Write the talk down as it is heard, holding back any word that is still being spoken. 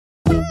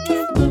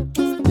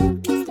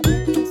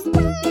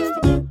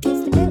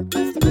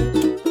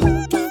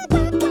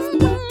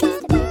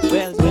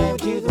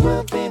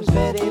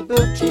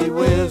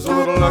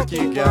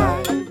cute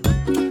guy.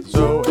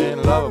 So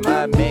in love,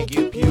 I might make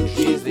you puke.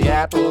 She's the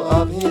apple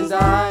of his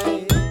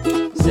eye.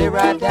 Sit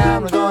right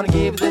down, we're gonna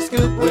give you the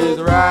scoop with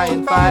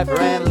Ryan Pfeiffer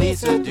and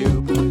Lisa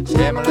Dupe.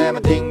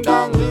 Stamma-lamma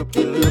ding-dong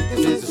loop-de-loop.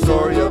 This is the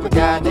story of a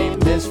guy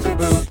named Mr.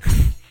 Boop.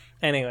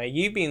 Anyway,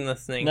 you've been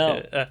listening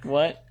No, to...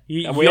 what?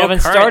 We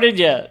haven't started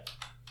yet.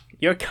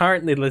 You're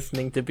currently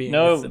listening to Being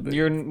No, Mr. Boop.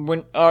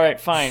 you're... All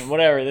right, fine,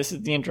 whatever. This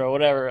is the intro,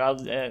 whatever. I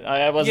wasn't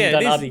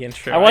done. It is the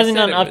intro. I wasn't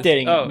said done it was-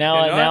 updating. Oh,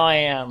 now you're not? I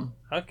am.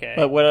 Okay.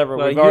 But whatever.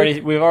 Well,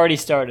 We've already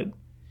started.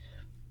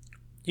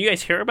 You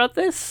guys hear about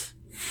this?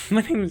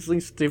 My name is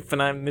Lisa Dupe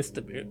and I'm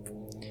Mr.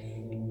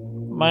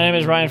 Boop. My name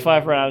is Ryan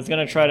Pfeiffer, and I was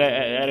gonna try to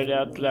edit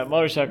out that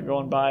motorcycle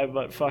going by,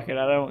 but fuck it,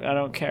 I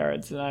don't care.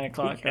 It's 9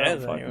 o'clock. I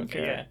cares don't fucking anyway?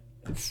 care.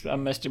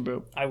 I'm Mr.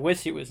 Boop. I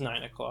wish it was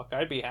 9 o'clock.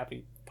 I'd be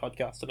happy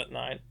podcasting at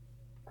 9.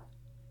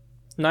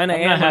 9 I'm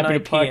a.m. not happy or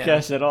to 9 p.m.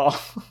 podcast at all.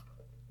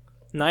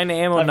 9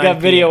 a.m. or I've 9 got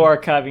video p.m.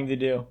 archiving to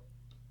do.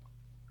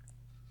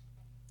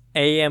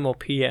 a.m. or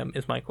p.m.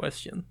 is my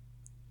question.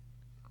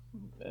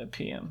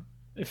 PM.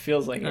 It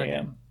feels like Okay.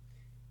 AM.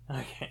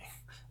 Okay.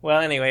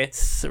 Well, anyway,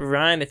 it's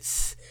Ryan.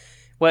 It's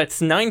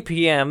 9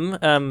 p.m.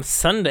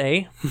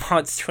 Sunday,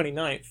 March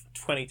 29th,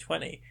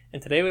 2020,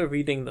 and today we're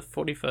reading the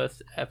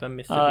 41st ever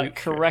Mr. Boop.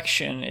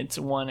 Correction, it's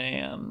 1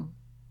 AM.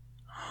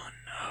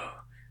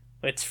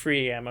 It's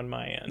 3 a.m. on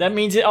my end. That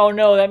means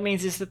that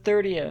means it's the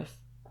 30th.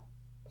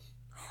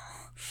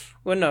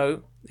 Well,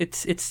 no,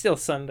 it's still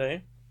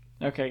Sunday.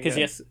 Okay, Because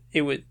good. yes,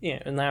 it was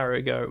an hour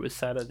ago. It was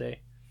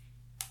Saturday.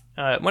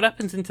 What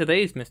happens in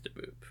today's Mr.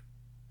 Boop?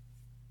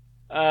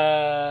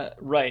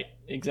 Right,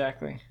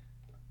 exactly.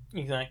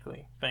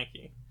 Exactly. Thank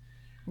you.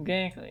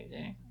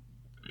 Exactly.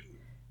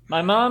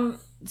 My mom.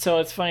 So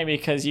it's funny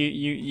because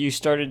you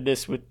started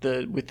this with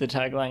the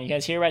tagline. You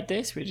guys hear about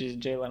this, which is a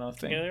Jay Leno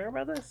thing. You hear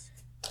about this?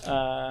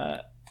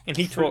 And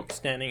he talks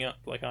standing up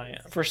like I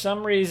am. For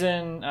some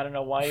reason, I don't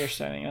know why you're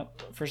standing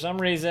up. For some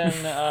reason,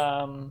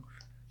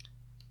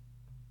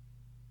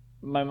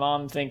 my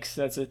mom thinks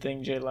that's a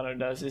thing Jay Leno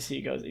does. Is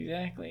he goes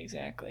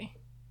exactly.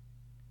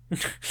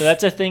 So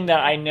that's a thing that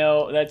I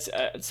know. That's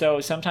so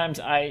sometimes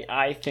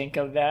I think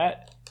of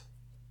that,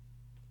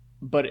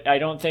 but I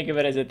don't think of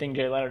it as a thing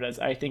Jay Leno does.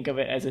 I think of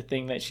it as a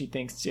thing that she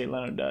thinks Jay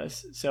Leno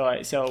does. If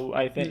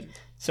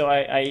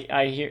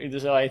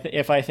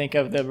I think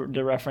of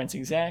the reference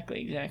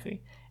exactly,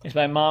 it's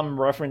my mom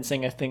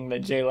referencing a thing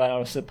that Jay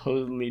Leno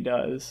supposedly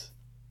does.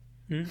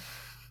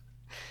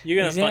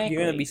 You're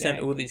gonna be sent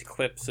all these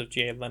clips of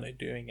Jay Leno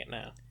doing it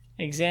now.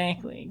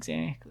 Exactly.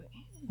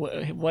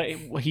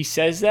 What he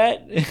says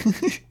that?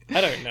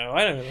 I don't know.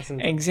 I don't listen.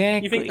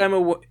 Exactly.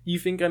 You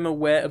think I'm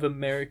aware of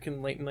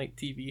American late night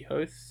TV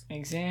hosts?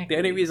 Exactly. The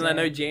only reason I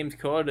know James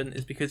Corden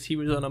is because he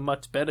was on a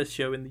much better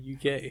show in the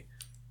UK.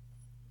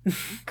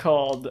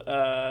 Called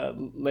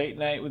Late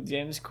Night with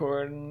James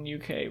Corden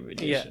UK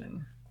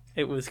edition.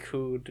 Yeah, it was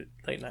called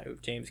Late Night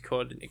with James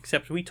Corden,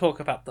 except we talk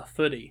about the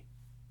footy.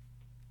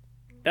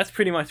 That's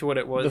pretty much what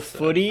it was. The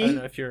footy? I don't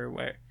know if you're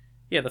aware.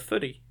 Yeah, the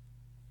footy.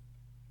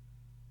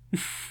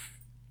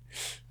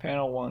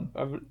 Panel 1.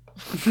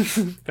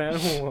 Panel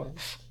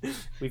 1.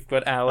 We've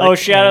got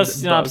Alex. Shadow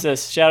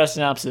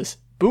synopsis.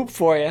 Boop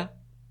for you.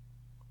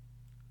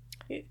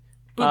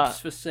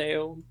 Boops for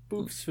sale.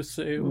 Boops for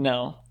sale.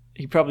 No,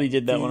 he probably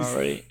did that one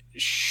already.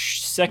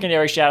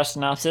 Secondary shadow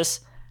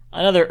synopsis.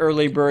 Another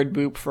early bird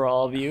boop for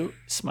all of you.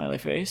 Smiley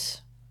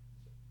face.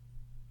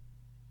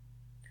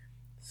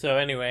 So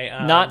anyway,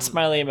 not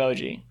smiley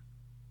emoji.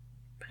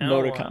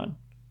 Panel Emoticon.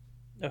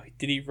 1. Oh,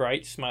 did he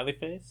write smiley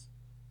face?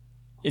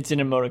 It's an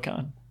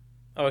emoticon.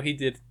 Oh, he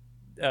did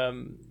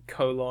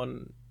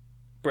colon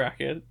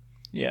bracket.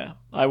 Yeah,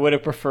 I would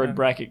have preferred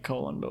bracket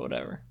colon, but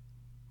whatever.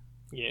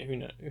 Yeah, who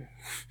knows?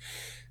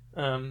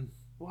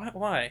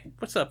 Why?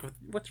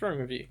 What's wrong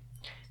with you?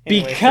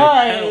 Anyway,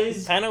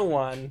 because panel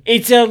 1.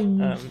 It's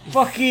a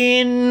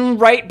fucking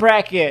right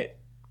bracket.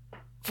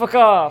 Fuck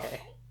off.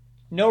 Okay.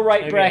 No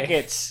right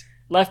brackets.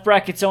 Left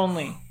brackets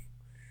only.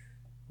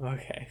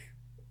 Okay.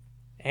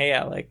 Hey,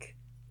 Alec.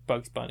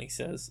 Bugs Bunny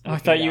says. I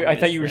thought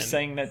you were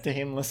saying that to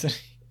him listening.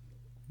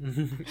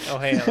 Oh,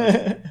 hey,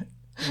 Alec.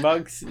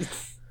 Bugs.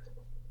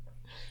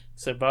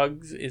 So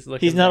Bugs is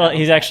looking.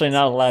 He's actually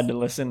not allowed to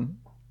listen.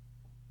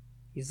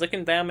 He's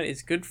looking down at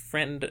his good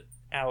friend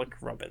Alec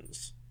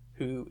Robbins,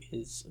 who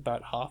is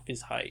about half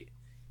his height,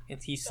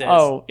 and he says,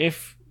 "Oh,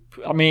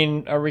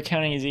 are we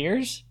counting his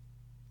ears?"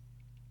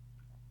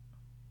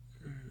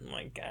 Oh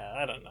my God,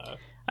 I don't know.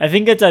 I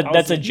think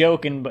that's a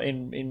joke in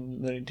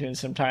Looney Tunes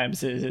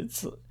sometimes.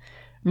 It's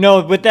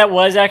no, but that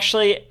was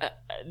actually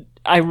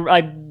I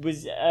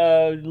was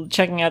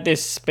checking out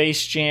this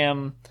Space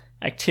Jam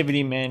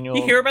activity manual.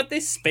 You hear about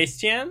this Space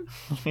Jam?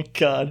 Oh my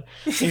God,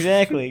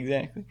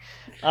 exactly.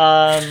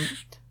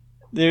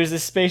 There's a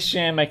Space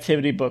Jam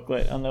activity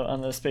booklet on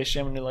the Space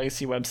Jam New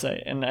Legacy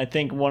website, and I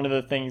think one of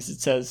the things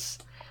it says,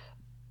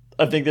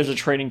 I think there's a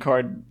trading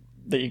card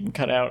that you can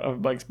cut out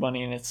of Bugs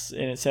Bunny, and it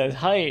says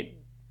height,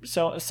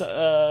 so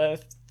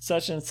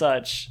such and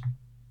such,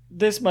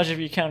 this much if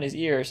you count his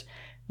ears.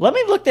 Let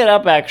me look that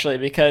up actually,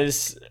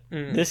 because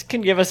This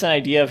can give us an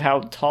idea of how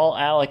tall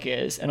Alec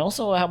is, and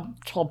also how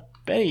tall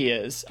Betty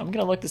is. I'm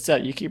gonna look this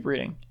up. You keep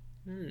reading.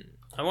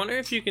 I wonder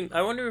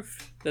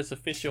if there's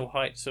official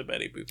heights for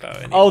Betty Boop out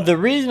anywhere. Oh, the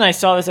reason I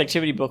saw this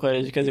activity booklet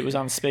is because it was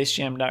on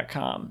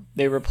SpaceJam.com.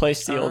 They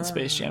replaced the old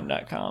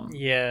SpaceJam.com.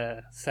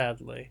 Yeah,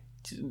 sadly.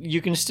 You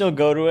can still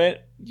go to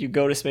it. You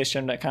go to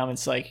SpaceJam.com.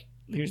 It's like,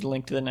 here's a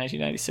link to the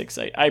 1996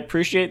 site. I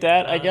appreciate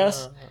that, I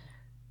guess.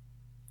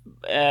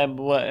 What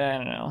I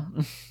don't know.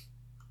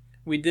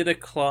 We did a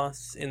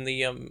class in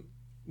the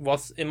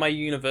was in my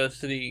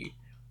university.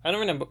 I don't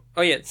remember.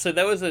 Oh yeah, so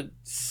there was a.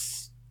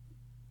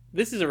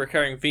 This is a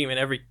recurring theme in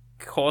every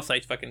course I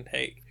fucking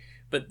take,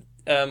 but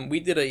we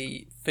did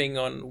a thing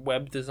on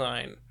web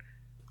design,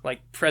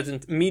 like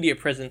media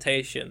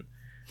presentation.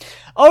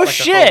 Oh like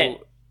shit!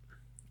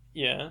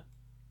 Yeah.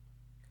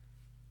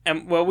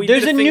 And well,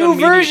 there's a new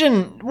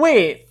version.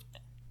 Wait,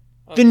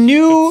 the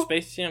new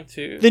Space Jam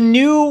 2. The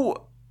new.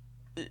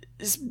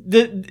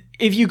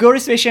 If you go to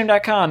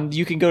SpaceJam.com,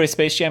 you can go to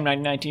Space Jam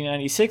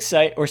 1996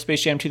 site or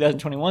Space Jam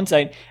 2021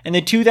 site, and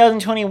the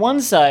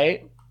 2021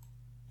 site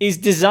is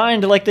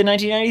designed like the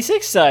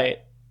 1996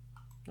 site,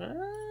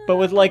 but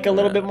with like a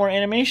little bit more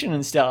animation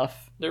and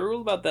stuff. They're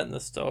all about that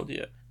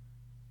nostalgia.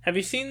 Have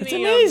you seen it's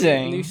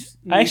amazing. New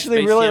I actually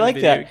Space really Jam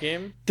like that.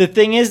 Game? The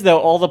thing is, though,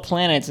 all the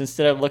planets,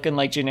 instead of looking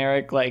like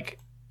generic like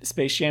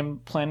Space Jam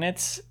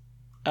planets,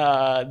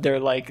 they're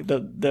like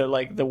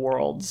the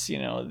worlds. You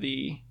know,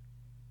 the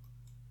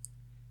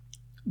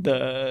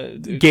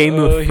Game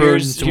of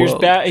Thrones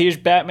world. Here's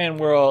Batman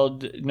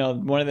world. No,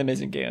 one of them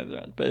isn't Game of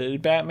Thrones, but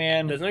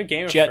Batman. There's no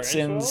Game of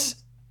Jetsons,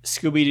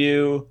 Scooby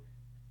Doo,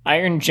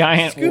 Iron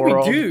Giant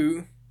world. Scooby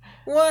Doo.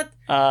 What?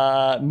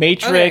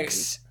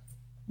 Matrix,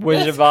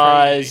 Wizard of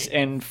Oz,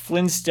 and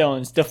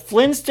Flintstones. The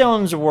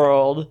Flintstones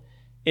world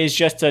is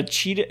just a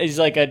cheetah. Is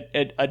like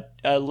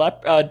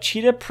a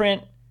cheetah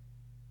print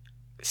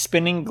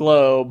spinning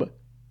globe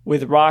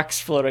with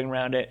rocks floating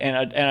around it and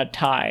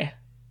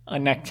a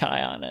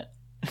necktie on it.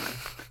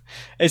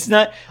 It's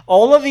not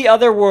all of the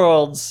other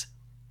worlds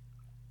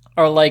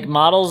are like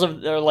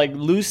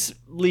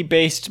loosely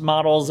based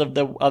models of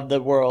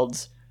the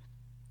worlds,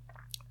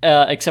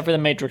 except for the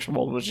Matrix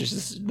world, which is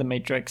just the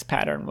Matrix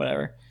pattern,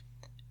 whatever.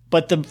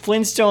 But the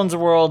Flintstones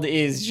world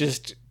is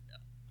just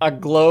a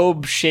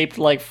globe shaped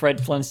like Fred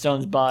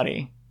Flintstone's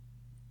body.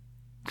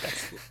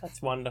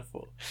 That's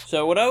wonderful.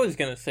 So what I was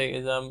gonna say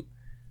is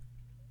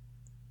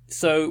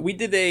so we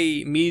did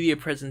a media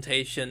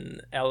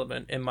presentation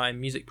element in my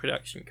music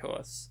production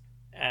course,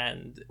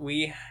 and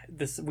we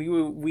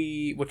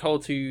were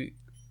told to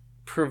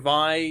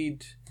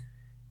provide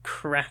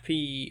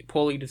crappy,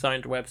 poorly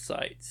designed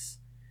websites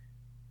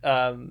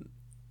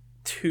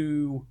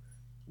to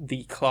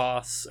the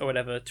class or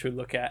whatever to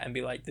look at and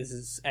be like, this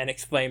is, and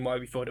explain why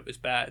we thought it was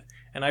bad.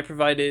 And I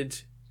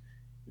provided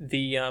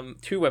the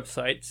two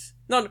websites.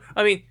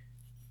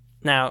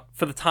 Now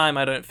for the time,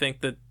 I don't think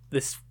that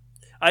this.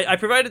 I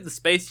provided the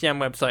Space Jam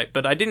website,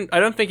 but I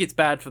don't think it's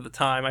bad for the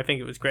time. I think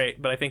it was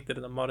great, but I think that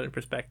in a modern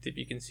perspective,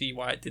 you can see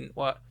why it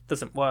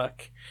doesn't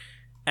work.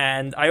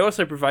 And I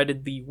also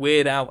provided the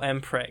Weird Al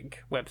Mpreg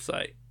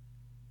website.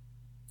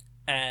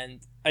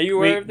 And are you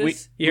aware of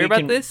this? You hear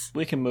about this?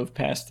 We can move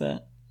past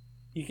that.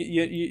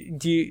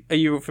 Are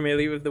you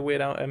familiar with the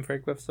Weird Al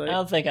Mpreg website?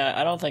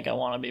 I don't think I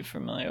want to be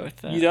familiar with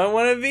that. You don't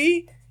want to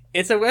be?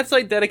 It's a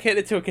website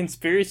dedicated to a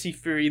conspiracy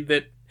theory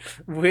that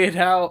Weird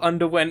Al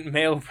underwent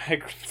male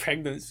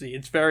pregnancy.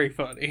 It's very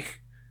funny.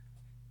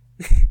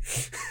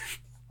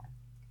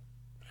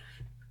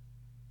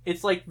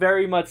 It's like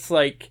very much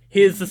like,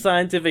 here's the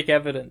scientific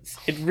evidence.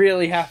 It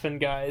really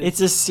happened, guys.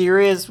 It's a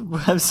serious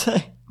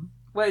website.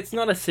 Well, it's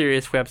not a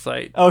serious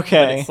website.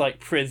 Okay. But it's like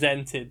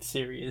presented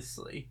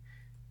seriously.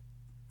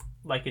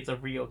 Like it's a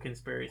real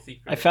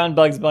conspiracy theory. I found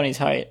Bugs Bunny's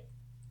height.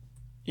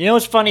 You know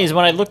what's funny is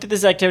when I looked at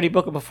this activity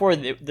booklet before,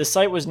 the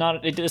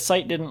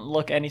site didn't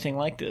look anything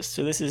like this.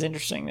 So this is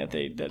interesting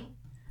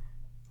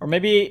or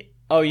maybe,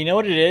 you know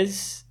what it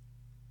is?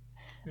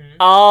 Mm-hmm.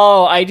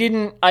 Oh, I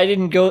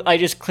didn't go. I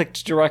just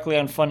clicked directly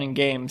on Fun and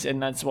Games,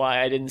 and that's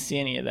why I didn't see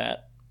any of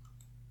that.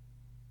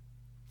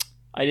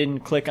 I didn't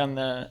click on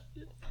the.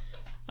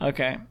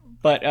 Okay,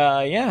 but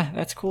yeah,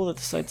 that's cool that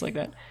the site's like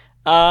that.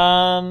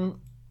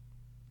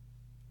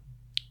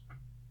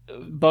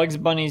 Bugs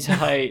Bunny's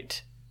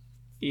height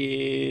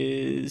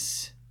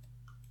is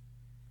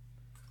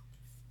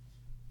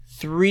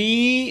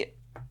 3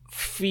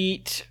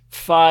 feet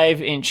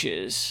 5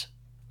 inches.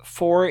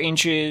 4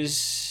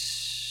 inches.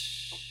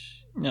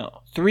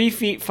 No, 3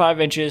 feet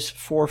 5 inches,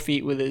 4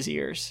 feet with his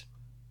ears,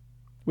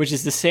 which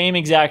is the same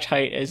exact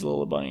height as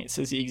Little Bunny. It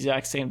says the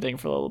exact same thing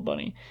for Little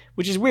Bunny,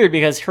 which is weird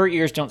because her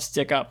ears don't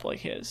stick up like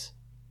his.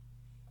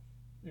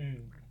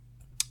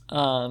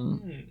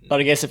 But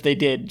I guess if they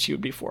did, she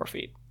would be 4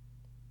 feet.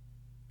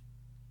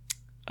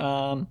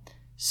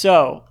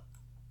 So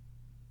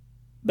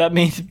that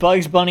means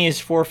Bugs Bunny is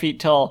 4 feet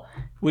tall,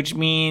 which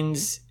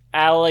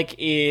Alec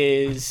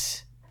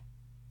is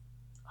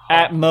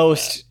at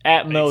most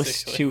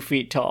 2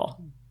 feet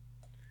tall.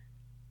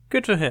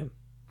 Good for him.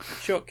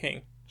 Short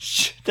king.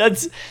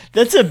 That's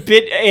a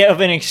bit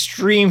of an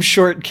extreme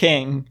short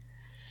king.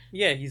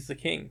 Yeah, he's the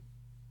king.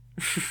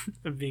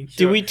 Of being short.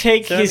 Do we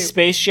take So his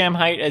Space Jam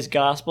height as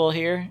gospel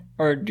here,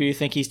 or do you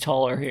think he's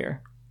taller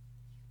here?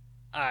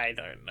 I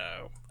don't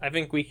know. I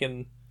think we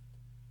can.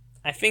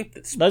 I think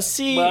that's. Let's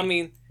see. Well, I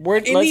mean,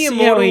 let's in the see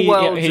immortal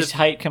world, his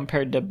height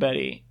compared to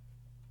Betty.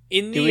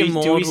 in do the we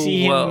immortal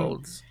see him-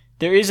 worlds,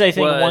 There is, I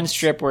think, one Words.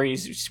 strip where you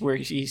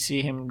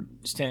see him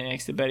standing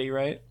next to Betty,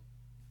 right?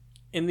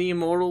 in the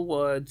immortal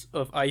words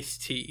of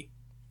Ice-T,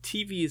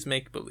 TV is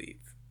make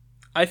believe.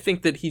 I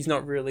think that he's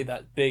not really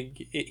that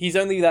big. He's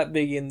only that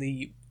big in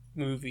the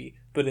movie,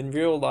 but in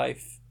real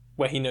life,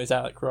 where he knows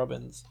Alec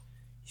Robbins,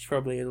 he's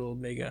probably a little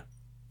bigger.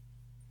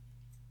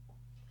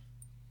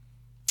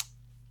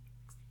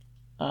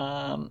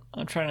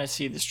 I'm trying to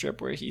see the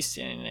strip where he's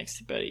standing next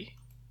to Betty.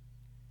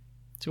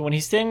 So when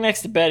he's standing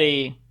next to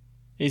Betty,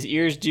 his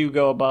ears do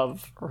go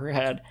above her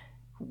head.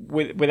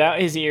 Without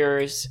his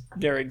ears,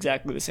 they're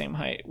exactly the same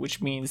height,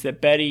 which means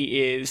that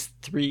Betty is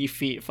 3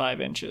 feet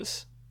 5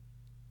 inches.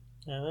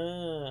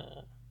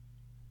 Ah.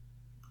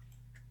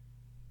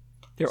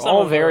 They're Some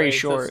all of very our age,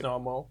 short. That's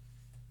normal.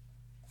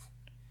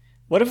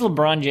 What if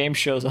LeBron James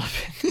shows up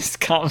in this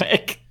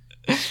comic?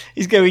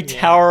 He's gonna be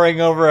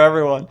towering over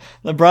everyone.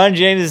 LeBron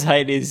James's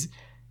height is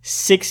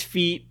 6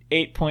 feet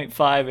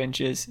 8.5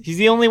 inches. He's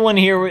the only one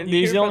here.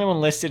 He's the only one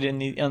listed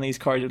on these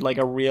cards with like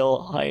a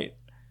real height.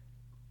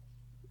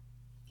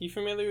 You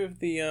familiar with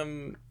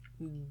the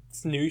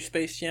new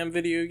Space Jam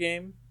video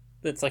game?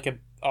 That's like a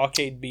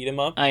arcade beat 'em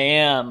up. I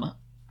am.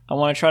 I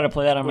want to try to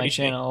play that on What do my you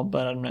think? channel,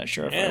 but I'm not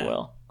sure if I Yeah.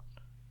 will.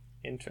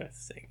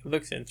 Interesting. It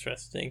looks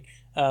interesting.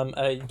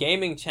 A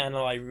gaming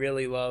channel I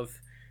really love,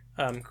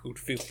 called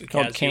Fufu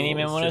Called Casuals, Candyman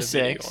did a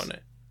 106. video on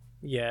it.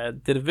 Yeah,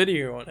 did a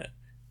video on it.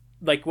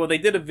 Like, well, they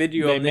did a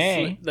video They on this,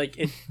 may. like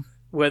it,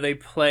 where they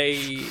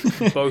play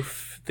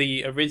both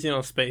the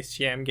original Space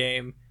Jam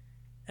game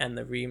and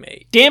the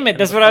remake. Damn it! And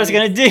That's the what I was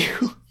funny- gonna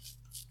do.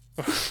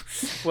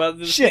 Well,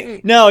 the Shit.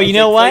 thing No, you is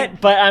know they what?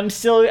 played- But I'm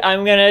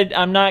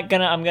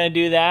gonna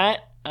do that.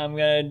 I'm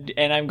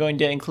going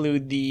to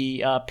include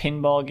the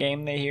pinball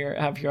game they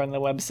have here on the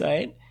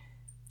website.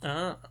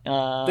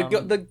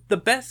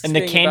 The best And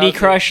the thing Candy about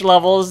Crush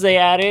levels they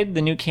added,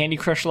 the new Candy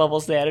Crush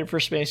levels they added for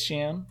Space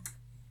Jam.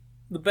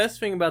 The best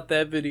thing about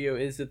that video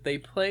is that they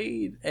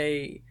played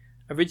a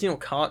original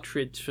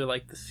cartridge for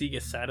like the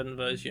Sega Saturn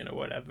version or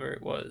whatever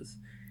it was.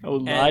 Oh,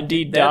 And la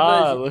di their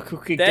da! version- Look who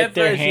could their get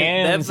their version-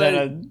 their hands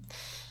ver- on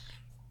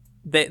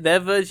Their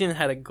version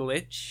had a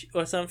glitch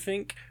or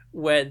something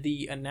where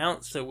the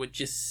announcer would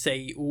just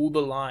say all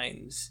the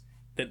lines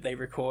that they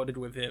recorded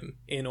with him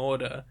in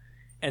order.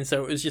 And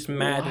so it was just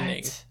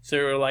maddening. What? So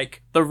we were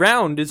like, the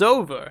round is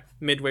over.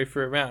 Midway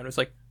through a round, it was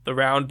like, the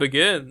round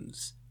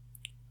begins.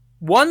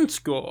 1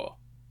 score.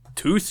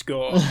 2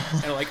 score.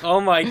 And like,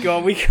 oh my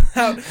god, we got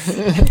out.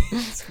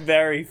 It's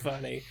very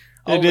funny.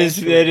 It is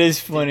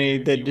funny.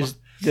 if you want.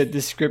 The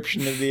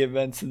description of the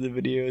events of the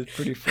video is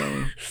pretty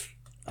funny.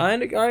 I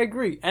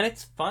agree. And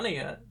it's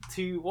funnier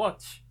to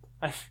watch.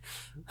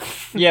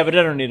 Yeah, but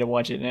I don't need to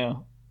watch it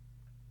now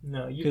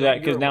No, you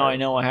because now I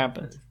know what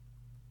happens.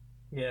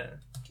 Yeah.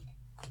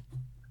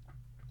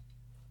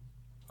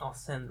 I'll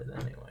send it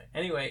anyway.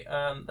 Anyway,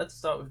 let's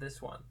start with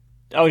this one.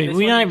 Oh, did This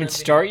we one not is even gonna be-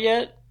 start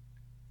yet?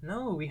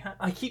 No,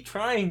 I keep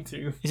trying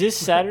to. Is this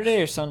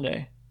Saturday or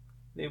Sunday?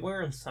 They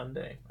were on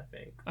Sunday, I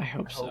think. I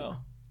hope I so.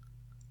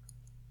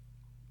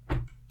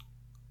 hope.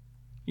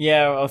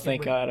 Yeah. Oh,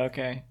 thank Wait. God.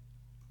 Okay.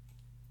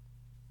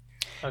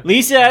 Okay,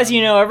 Lisa, as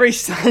you know, every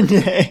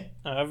Sunday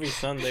every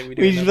Sunday we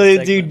do. we another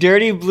do segment.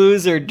 dirty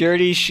blues or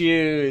dirty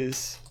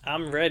shoes.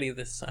 I'm ready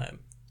this time.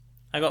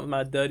 I got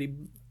my dirty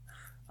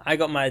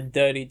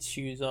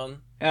shoes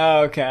on.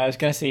 Oh, okay. I was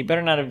gonna say you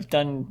better not have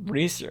done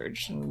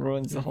research and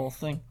ruins the whole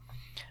thing.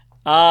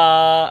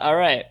 All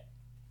right.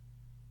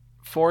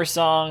 4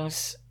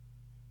 songs.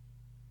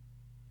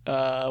 One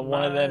of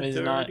My them is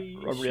not dirty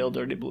a real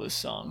dirty blues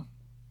song.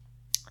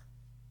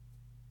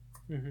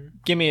 Mm-hmm.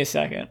 Give me a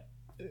second.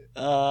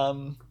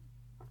 Cause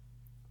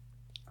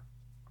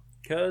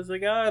I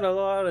got a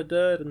lot of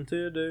dirty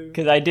to do.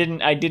 Because I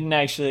didn't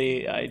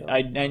actually.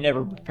 I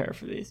never prepare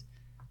for these.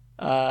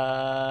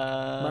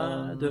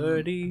 My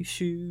dirty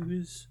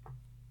shoes.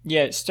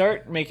 Yeah,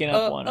 start making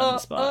up one on the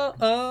spot.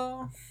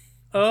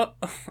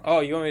 Oh,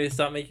 you want me to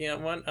start making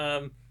up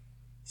one?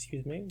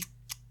 Excuse me.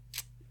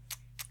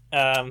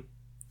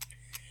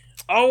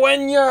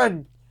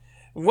 Oh,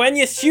 when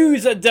your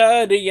shoes are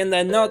dirty and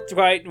they're not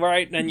quite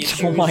right, and your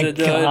shoes my are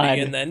dirty God.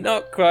 and they're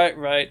not quite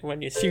right,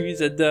 when your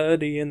shoes are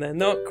dirty and they're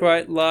not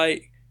quite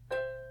light,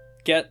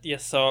 get your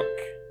sock,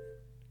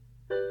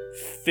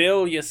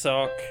 fill your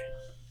sock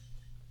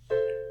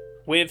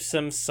with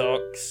some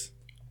socks,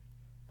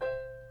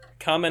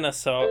 come in a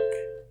sock,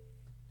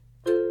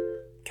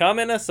 come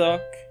in a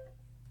sock,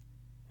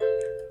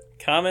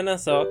 come in a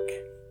sock.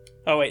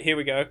 Oh wait, here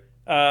we go.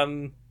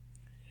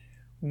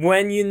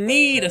 When you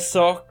need a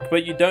sock,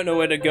 but you don't know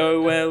where to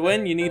go. Well,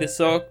 when you need a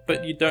sock,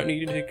 but you don't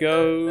need to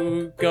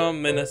go.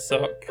 Come in a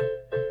sock.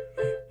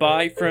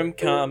 Buy from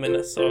Come in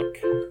a Sock.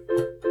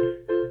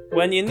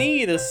 When you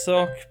need a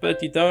sock,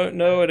 but you don't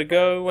know where to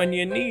go. When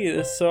you need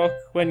a sock,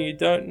 when you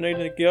don't know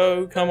where to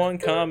go. Come on,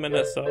 come in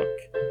a sock.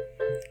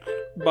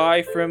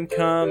 Buy from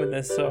Come in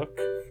a Sock.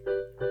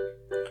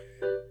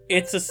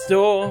 It's a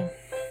store,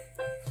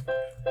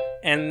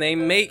 and they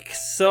make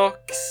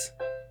socks,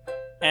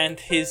 and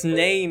his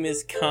name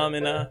is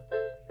Kamina,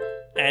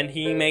 and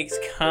he makes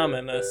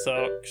Kamina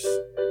socks.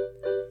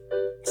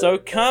 So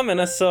come in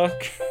a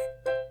sock.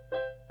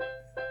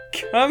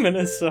 Come in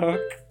a sock.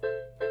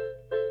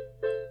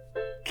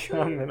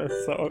 Come in a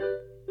sock.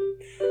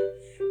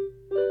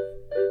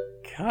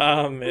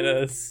 Come in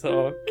a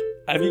sock.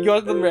 Have you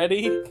got them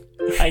ready?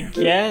 I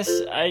guess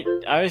I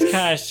was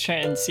kind of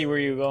trying to see where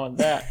you were going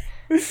with that.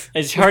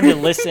 It's hard to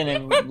listen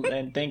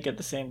and think at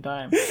the same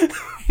time.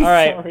 All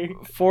right, Sorry.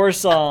 4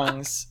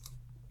 songs.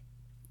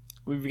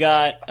 We've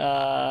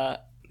got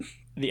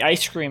The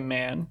Ice Cream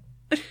Man,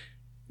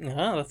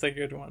 Oh, that's a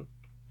good one.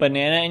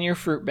 Banana in Your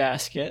Fruit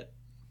Basket,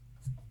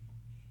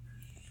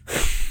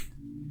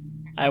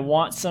 I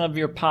Want Some of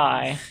Your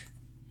Pie.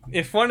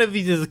 If one of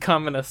these is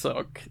Come in a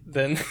Sock,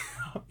 then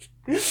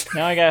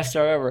Now I gotta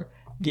start over.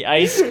 The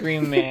Ice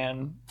Cream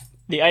Man,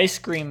 The Ice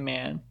Cream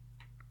Man,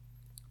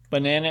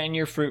 Banana in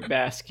Your Fruit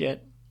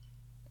Basket,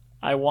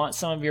 I Want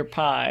Some of Your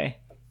Pie,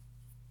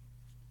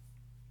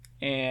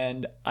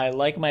 and I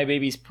Like My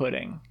Baby's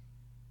Pudding.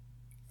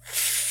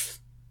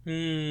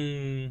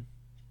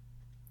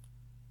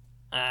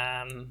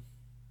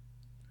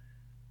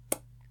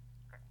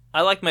 I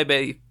like my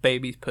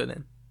baby's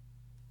pudding.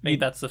 I think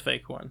that's the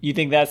fake one. You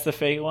think that's the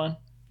fake one?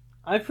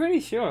 I'm pretty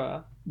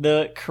sure.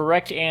 The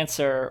correct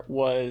answer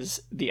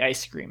was The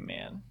Ice Cream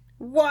Man.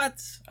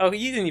 What? Oh,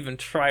 you didn't even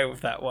try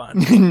with that one.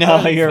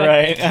 No, you're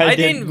right. I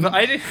didn't.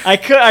 I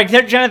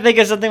kept trying to think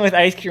of something with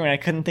ice cream and I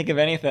couldn't think of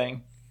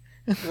anything.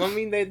 Well, I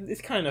mean,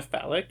 it's kind of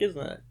phallic,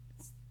 isn't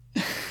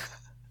it?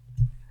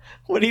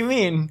 What do you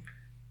mean?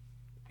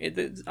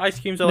 Ice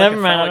creams are Never like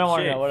a mind, I phallic don't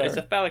wanna shape. know, whatever. It's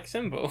a phallic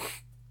symbol.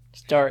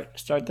 Start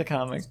the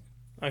comic.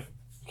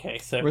 Okay,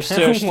 so We're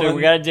still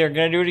we're gonna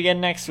do it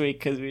again next week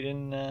because we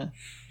didn't.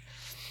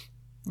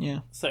 Yeah.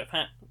 So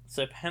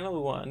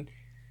panel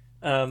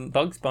 1,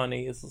 Bugs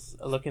Bunny is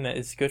looking at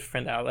his good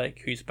friend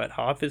Alec, who's about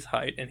half his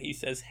height, and he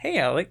says, "Hey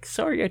Alec,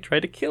 sorry I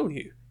tried to kill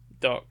you,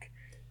 Doc."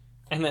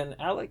 And then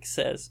Alec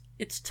says,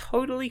 "It's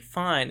totally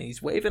fine." And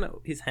he's waving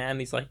his hand.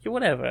 He's like, "Yeah,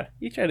 whatever.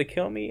 You tried to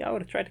kill me, I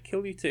would have tried to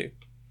kill you too."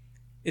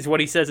 Is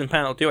what he says in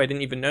panel 2. I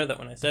didn't even know that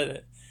when I said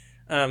it.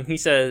 He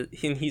says,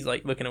 he's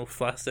like looking all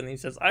flustered, and he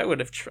says, I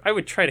would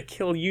try to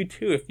kill you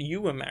too if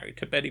you were married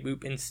to Betty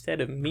Boop instead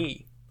of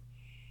me.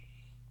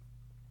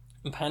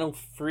 In panel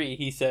 3,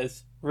 he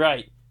says,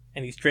 "Right,"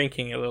 and he's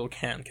drinking a little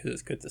can because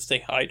it's good to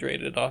stay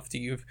hydrated after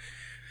you've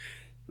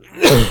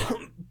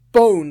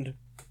boned.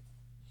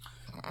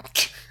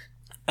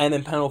 And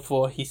in panel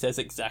 4, he says,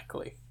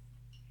 "Exactly."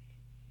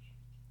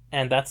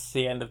 And that's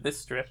the end of this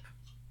strip.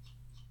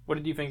 What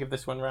did you think of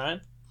this one,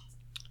 Ryan?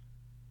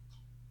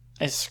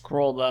 I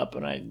scrolled up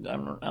and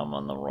I'm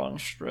on the wrong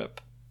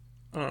strip.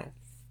 Oh,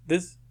 I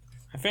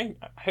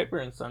hope we're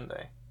in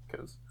Sunday,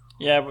 because...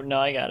 Yeah, but no,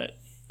 I got it.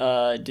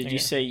 Did you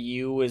say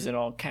 "you" was in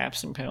all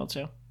caps in panel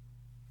 2?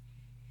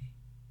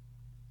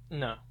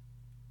 No.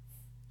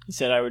 He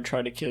said, "I would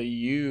try to kill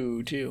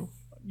you too."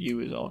 "You"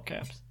 is all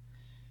caps.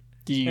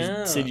 Did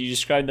you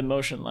describe the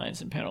motion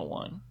lines in panel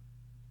 1?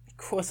 Of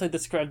course I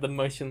described the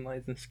motion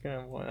lines in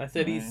Scram 1. I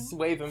said he's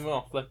waving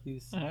off like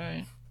he's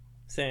Alright.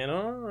 saying,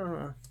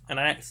 "Oh," and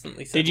I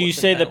accidentally said... Did you what's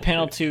in say the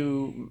panel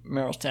 2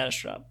 Meryl status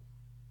drop?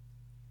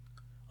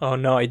 Oh,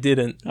 no, I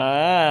didn't.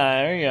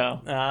 There you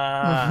go.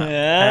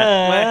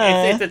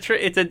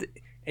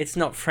 It's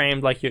not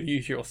framed like your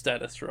usual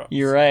status drop.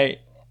 You're right.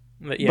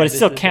 But, yeah, but it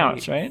still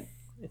counts, right?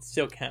 It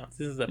still counts.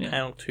 This is a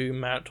panel 2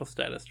 marital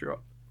status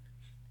drop.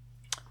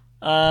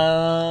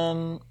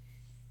 Yeah,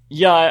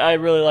 I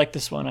really like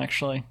this one,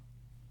 actually.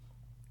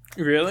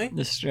 Really?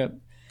 This strip.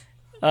 Good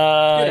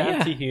Yeah.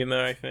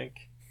 anti-humor, I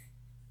think.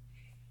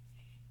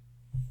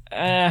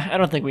 I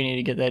don't think we need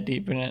to get that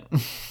deep in it.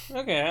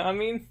 Okay, I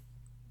mean...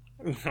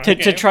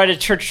 to try to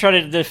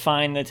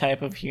define the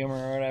type of humor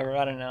or whatever.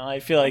 I don't know. I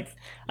feel like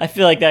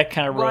that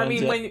kind of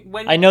ruins it.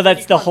 I know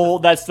that's the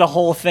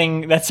whole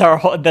thing. That's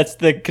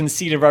the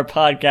conceit of our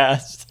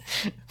podcast.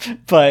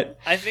 But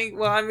I think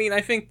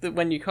that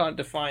when you can't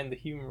define the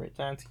humor,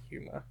 it's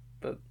anti-humor.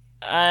 But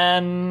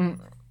I don't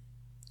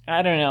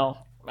know.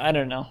 I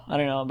don't know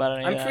about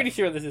any of that. I'm pretty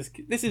sure this is.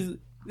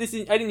 I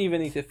didn't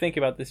even need to think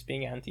about this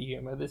being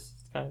anti-humor. This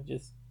is kind of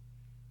just.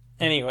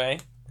 Anyway.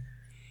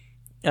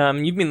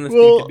 You've been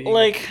listening to me.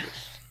 Like,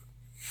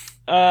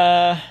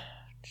 I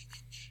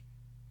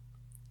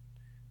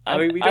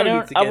mean, we don't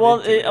need to get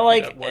into it,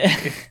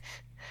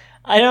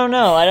 I don't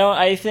know.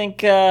 I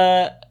think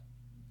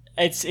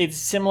it's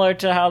similar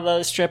to how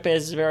the strip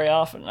is very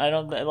often. I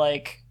don't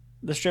like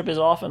the strip is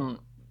often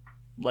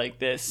like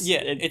this.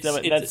 Yeah,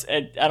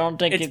 I don't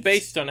think it's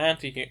based on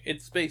anti-humor.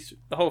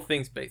 The whole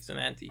thing's based on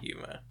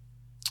anti-humor.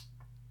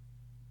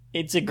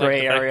 It's a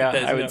gray area,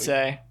 I would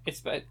say.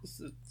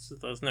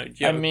 There's no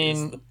joke. I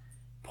mean, it's the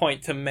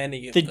point to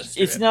many of the strips.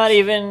 It's not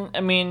even.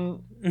 I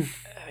mean,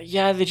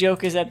 yeah, the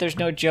joke is that there's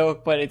no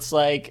joke, but it's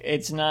like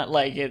it's not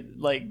like it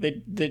like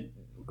the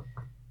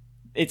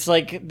it's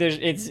like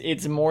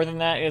it's more than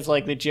that. It's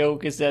like the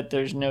joke is that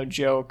there's no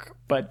joke,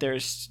 but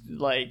there's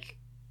like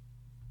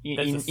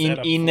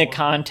in the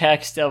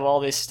context of all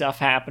this stuff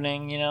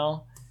happening, you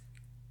know.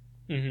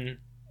 Mm-hmm.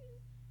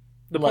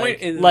 The like,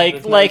 point is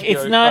like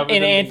it's not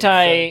an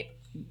anti.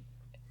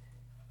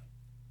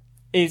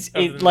 It's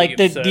like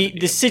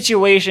the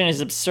situation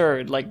is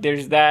absurd. Like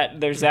there's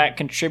that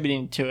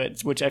contributing to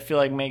it, which I feel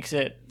like makes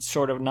it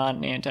sort of not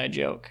an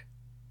anti-joke.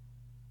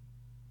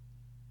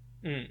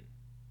 Mm.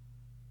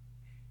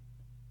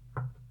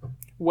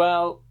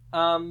 Well,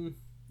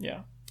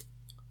 yeah.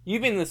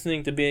 You've been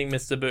listening to Being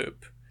Mr. Boop.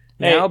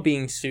 Now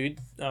being sued.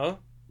 Oh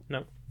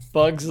no.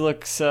 Bugs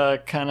looks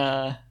looking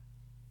a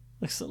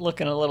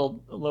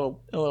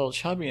little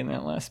chubby in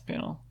that last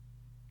panel.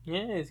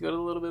 Yeah, he's got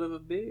a little bit of a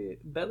big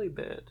belly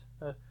bit.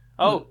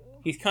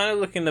 He's kind of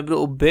looking a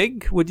little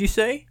big, would you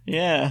say?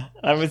 Yeah,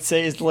 I would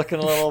say he's looking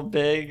a little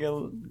big, a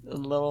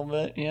little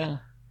bit, yeah.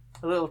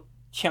 A little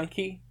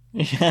chunky?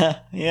 Yeah,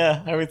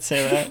 I would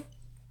say that.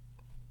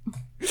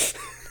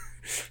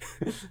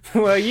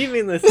 Well, you've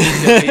been listening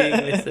to Being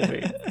Mr.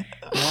 Boop.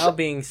 Now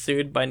being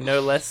sued by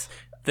no less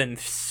than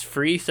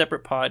 3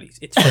 separate parties.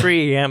 It's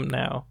 3 a.m.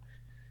 now.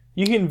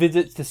 You can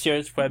visit the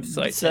show's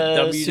website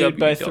at sued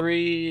by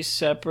 3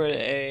 separate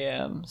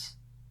AMs.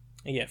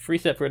 Yeah, 3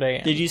 separate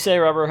AMs. Did you say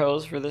rubber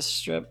hose for this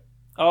strip?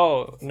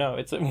 Oh,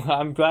 no.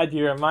 I'm glad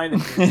you reminded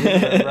me. This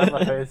is a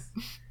rubber hose.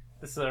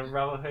 This is a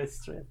rubber hose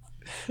strip.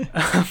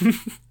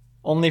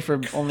 Only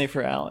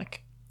for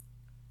Alec.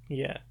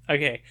 Yeah.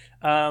 Okay.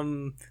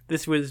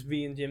 This was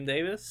V and Jim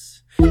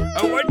Davis.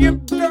 Oh, what you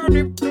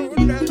done?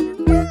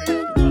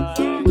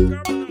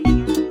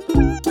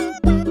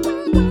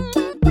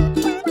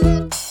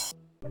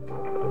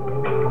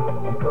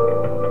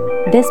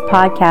 This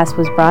podcast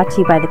was brought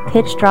to you by the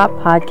Pitch Drop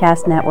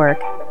Podcast Network.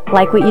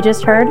 Like what you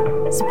just heard?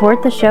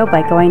 Support the show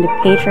by going to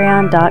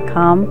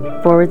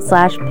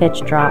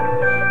patreon.com/Pitch Drop.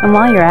 And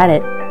while you're at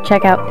it,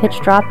 check out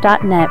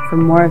pitchdrop.net for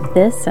more of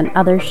this and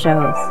other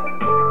shows.